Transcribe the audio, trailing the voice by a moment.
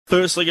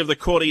First leg of the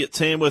quaddie at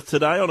Tamworth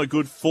today on a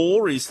good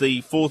 4 is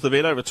the fourth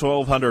event over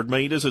 1,200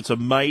 metres. It's a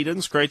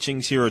maiden.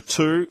 Scratchings here are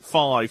 2,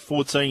 5,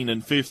 14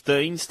 and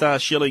 15. Star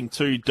Shilling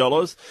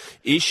 $2.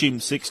 Isham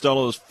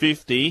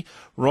 $6.50.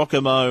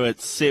 Rockamo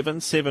at 7,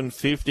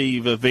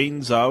 $7.50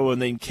 Vivenzo,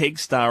 and then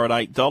Kegstar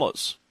at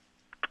 $8.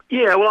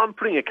 Yeah, well, I'm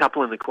putting a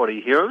couple in the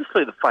quaddie here.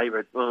 Obviously the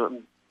favourite,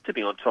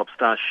 tipping on top,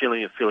 Star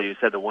Shilling, a filly who's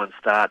had the one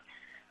start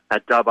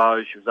at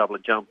Dubbo. She was able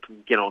to jump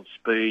and get on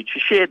speed. She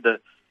shared the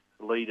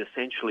lead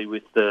essentially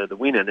with the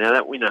winner. Now,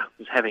 that winner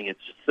was having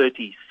its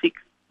 36th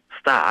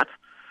start,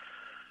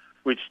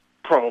 which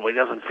probably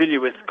doesn't fill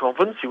you with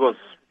confidence. She was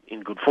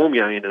in good form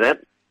going into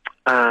that.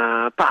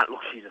 But,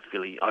 look, she's a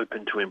filly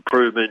open to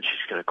improvement.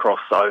 She's going to cross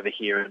over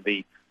here and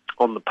be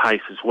on the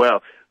pace as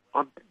well.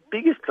 My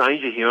biggest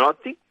danger here, and I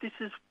think this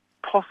is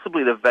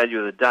possibly the value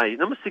of the day,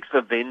 number 6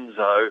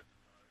 Vivenzo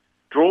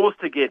draws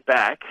to get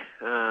back.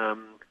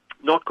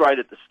 Not great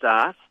at the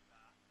start,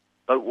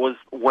 but was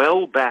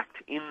well backed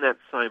in that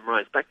same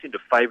race, backed into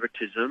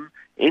favouritism,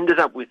 ended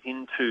up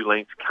within 2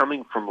 lengths,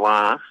 coming from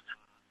last.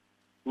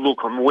 Look,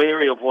 I'm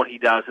wary of what he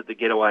does at the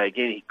getaway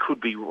again. He could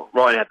be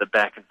right out the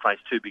back and face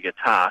too big a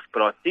task,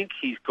 but I think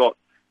he's got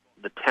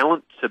the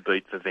talent to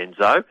beat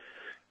Vivenzo,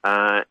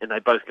 and they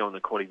both go on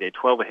the quaddie there,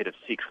 12 ahead of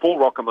 6. 4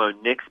 Rockamo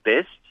next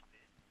best,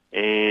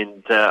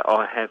 and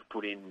I have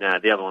put in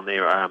the other one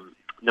there,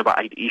 number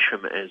 8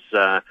 Isham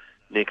as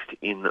next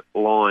in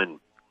line.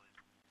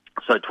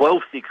 So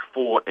 12, 6,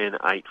 4 and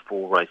 8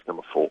 for race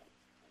number 4.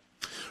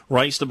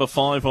 Race number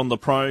 5 on the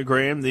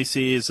program. This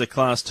is a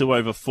Class 2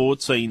 over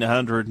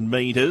 1,400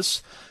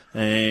 metres.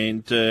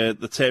 And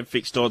the tab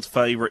fixed odds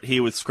favourite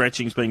here with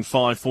scratchings being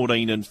 5,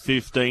 14 and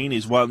 15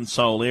 is One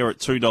Soul Air at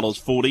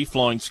 $2.40.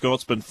 Flying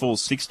Scotsman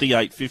 $4.60,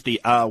 $8.50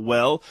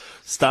 Arwell.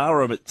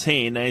 Starham at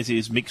 10, as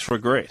is Mixed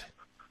Regret.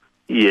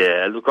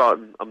 Yeah, look,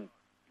 I'm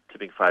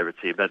tipping favourites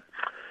here, but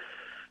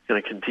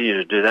going to continue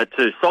to do that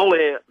too. Soul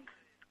Air,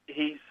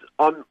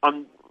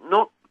 I'm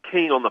not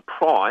keen on the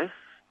price,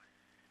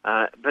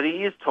 but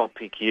he is top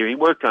pick here. He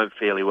worked home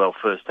fairly well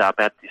first up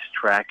at this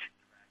track.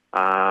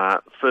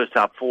 First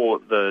up for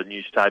the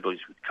new stable is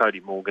with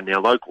Cody Morgan,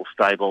 now local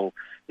stable.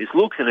 This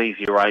looks an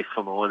easier race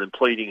for mine than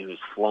Pleading, who's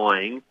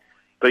flying.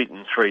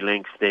 Beaten 3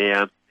 lengths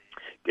there.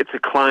 Gets a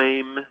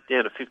claim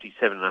down to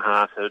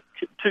 57.5, so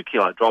 2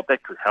 kilo drop.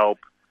 That could help.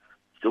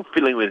 Still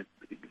fiddling with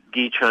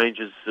gear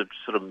changes,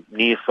 sort of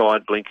near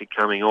side blinker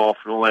coming off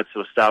and all that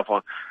sort of stuff.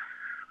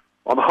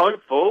 I'm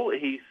hopeful.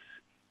 He's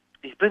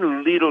been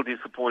a little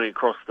disappointing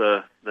across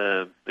the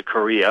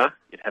career,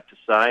 you'd have to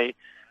say.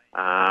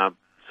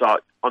 So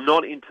I'm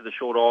not into the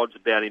short odds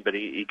about him, but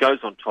he goes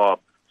on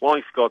top.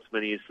 Flying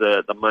Scotsman is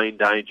the main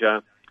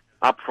danger,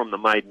 up from the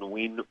maiden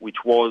win,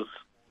 which was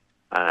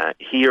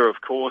here,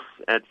 of course,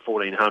 at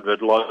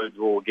 1,400. Low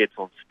draw gets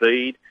on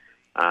speed.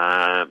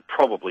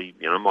 Probably,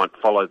 might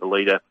follow the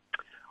leader,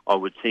 I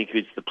would think,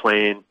 is the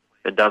plan,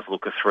 and does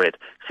look a threat.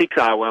 6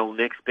 Arwell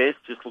next best,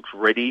 just looks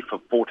ready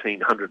for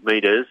 1,400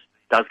 metres.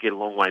 Does get a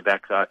long way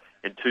back, though.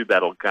 And 2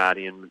 Battle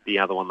Guardian, the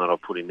other one that I'll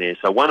put in there.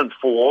 So 1 and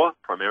 4,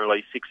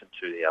 primarily, 6 and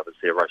 2, the others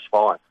there, race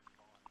 5.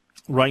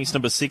 Race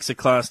number 6, a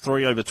Class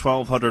 3 over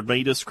 1,200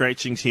 metres.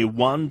 Scratchings here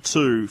 1,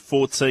 2,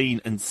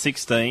 14 and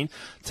 16.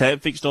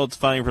 Tab fixed odds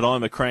favourite,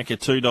 I'm a Cracker,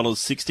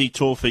 $2.60.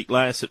 Torfik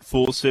Lass at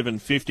 4,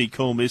 $7.50.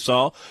 Cool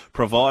Missile.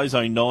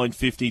 Proviso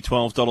 $9.50,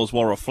 $12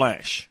 Warra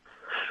Flash.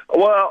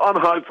 Well, I'm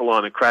hopeful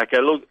I'm a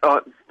Cracker. Look, I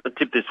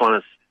tipped this one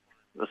as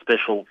a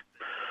special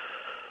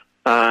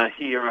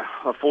here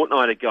a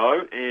fortnight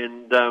ago,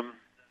 and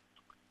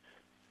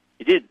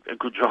he did a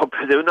good job.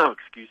 There were no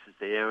excuses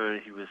there.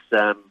 He was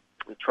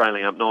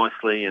trailing up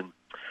nicely and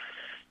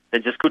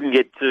just couldn't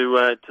get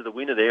to the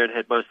winner there, and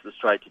had most of the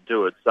straight to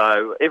do it.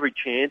 So every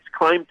chance.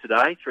 Claimed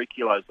today, 3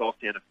 kilos off,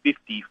 down to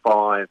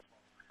 55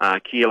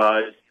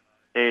 kilos.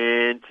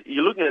 And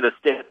you're looking at a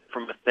step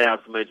from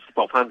 1,000 metres to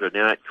 1,200.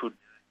 Now, that could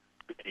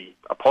be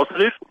a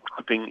positive.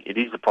 Hoping it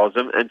is a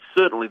positive. And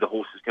certainly the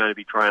horse is going to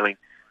be trailing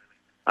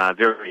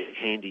very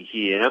handy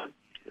here,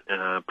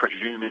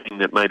 presuming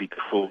that maybe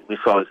Cool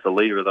Missile is the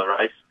leader of the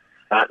race.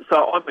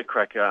 So I'm a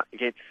Cracker,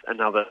 gets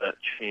another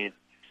chance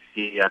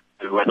here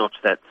to notch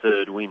that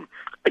 3rd win.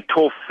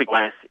 Torfik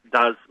Lass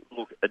does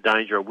look a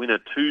danger. A winner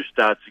 2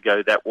 starts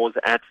ago that was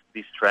at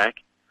this track,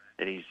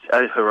 and he's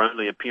her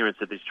only appearance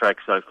at this track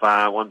so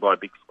far, won by a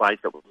big space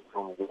that was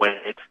on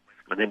wet,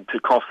 and then to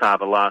Coffs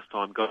Harbour last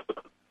time, got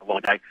a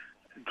long day.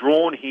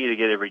 Drawn here to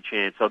get every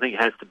chance, so I think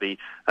it has to be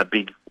a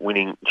big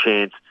winning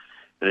chance.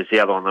 And it's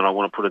the other one that I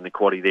want to put in the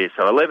quaddie there.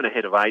 So 11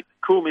 ahead of 8.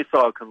 Cool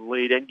Missile can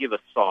lead and give a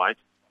sight.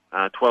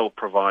 12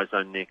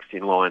 Proviso next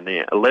in line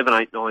there. 11,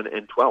 8, 9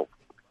 and 12.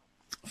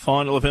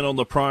 Final event on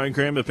the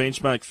program, a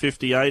benchmark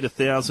 58.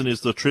 1,000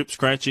 is the trip.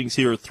 Scratchings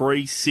here are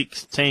 3,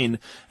 6, 10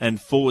 and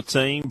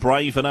 14.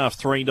 Brave Enough,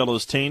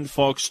 $3.10.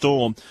 Fox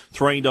Storm,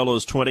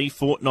 $3.20.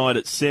 Fortnight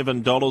at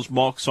 $7.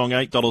 Mock Song,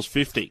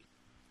 $8.50.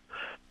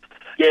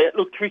 Yeah,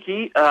 look,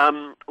 tricky. A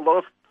lot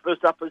of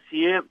first-uppers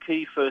here.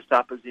 Key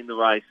first-uppers in the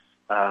race,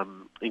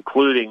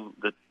 including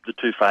the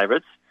 2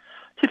 favourites.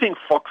 Tipping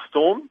Fox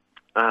Storm.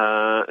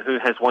 who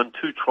has won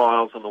 2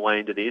 trials on the way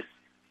into this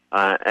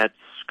at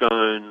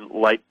Scone,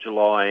 Late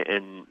July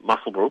and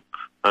Muswellbrook,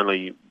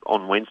 only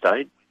on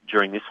Wednesday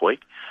during this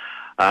week.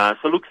 So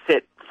looks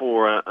set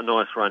for a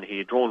nice run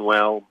here. Drawn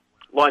well,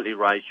 lightly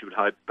raced, you would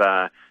hope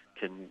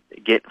can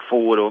get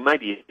forward or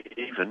maybe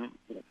even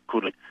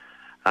could.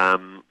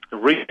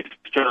 Reece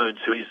Jones,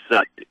 who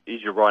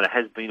is your rider,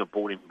 has been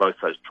aboard in both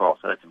those trials,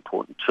 so that's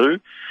important too.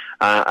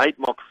 8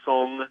 Mock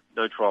Song,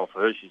 no trial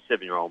for her. She's a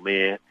 7-year-old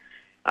mare.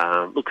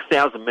 Look,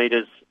 1,000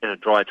 metres and a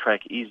dry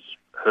track is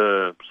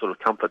her sort of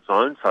comfort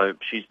zone, so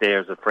she's there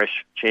as a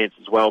fresh chance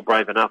as well.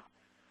 Brave Enough,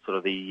 sort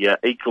of the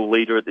equal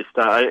leader at this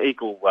stage,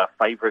 equal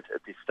favourite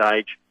at this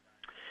stage,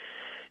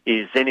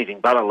 is anything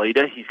but a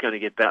leader. He's going to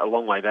get a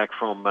long way back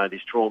from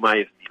this draw.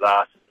 May be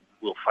last.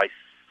 Will face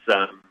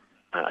a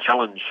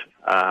challenge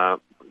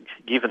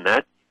given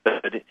that,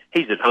 but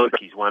he's at home.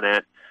 He's won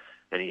out,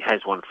 and he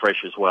has won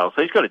fresh as well.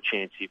 So he's got a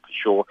chance here for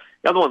sure.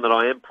 The other one that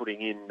I am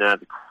putting in the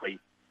query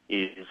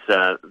is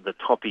the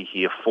toppy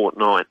here,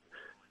 Fortnight.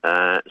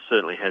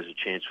 Certainly has a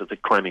chance with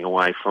it claiming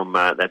away from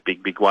that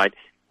big weight.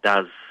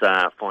 Does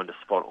find a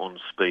spot on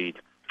speed.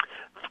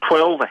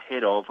 12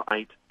 ahead of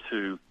 8,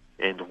 2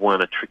 and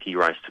 1, a tricky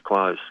race to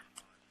close.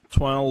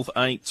 12,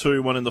 8,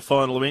 2, 1 in the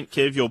final event.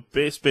 Kev, your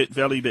best bet,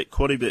 value bet,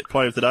 quaddy bet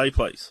play of the day,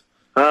 please.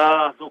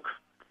 Look,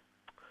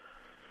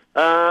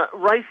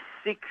 race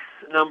 6,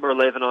 number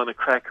 11, I'm a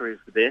Cracker is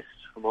the best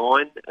for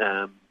mine.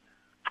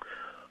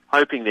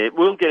 Hoping that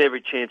we'll get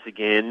every chance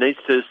again. Needs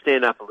to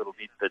stand up a little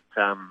bit, but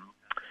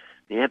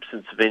the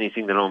absence of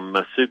anything that I'm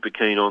super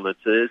keen on.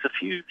 There's a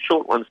few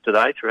short ones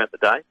today throughout the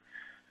day.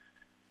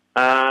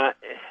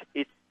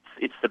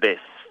 It's the best.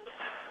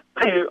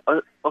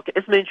 Okay,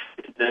 as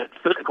mentioned,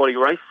 first quality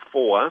race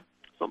 4. It's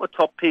not my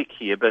top pick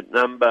here, but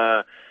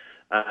number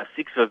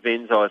 6 of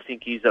Venzo, I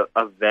think, is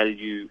a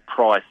value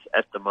price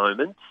at the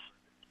moment.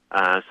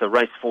 So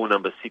race 4,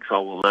 number 6, I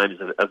will name as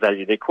a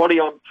value there.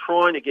 Quaddy, I'm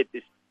trying to get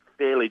this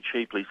fairly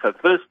cheaply. So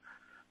first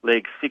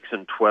leg 6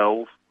 and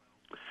 12,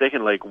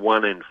 second leg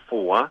 1 and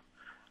 4,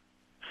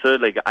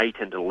 third leg 8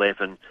 and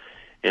 11,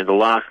 and the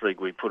last leg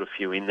we put a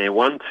few in there,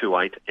 1, 2,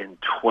 8 and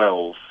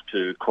 12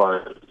 to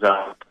close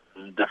up.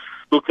 And,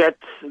 look, that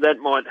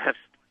might have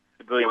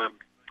to be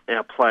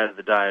our player of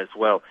the day as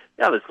well.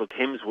 The others, look,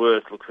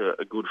 Hemsworth looks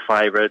a good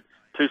favourite.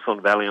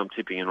 Tucson Valley, I'm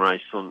tipping in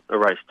race 2.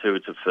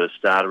 It's a first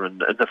starter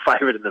and the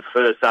favourite in the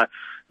first. So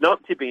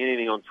not tipping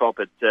anything on top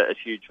at a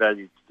huge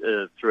value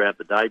throughout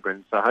the day,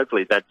 Brendan. So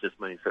hopefully that just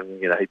means that we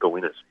get a heap of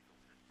winners.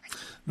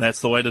 That's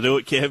the way to do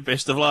it, Kev.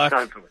 Best of luck.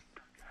 Hopefully.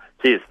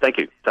 Cheers. Thank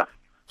you. Tough.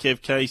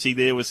 Kev Casey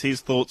there was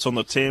his thoughts on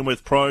the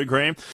Tamworth program.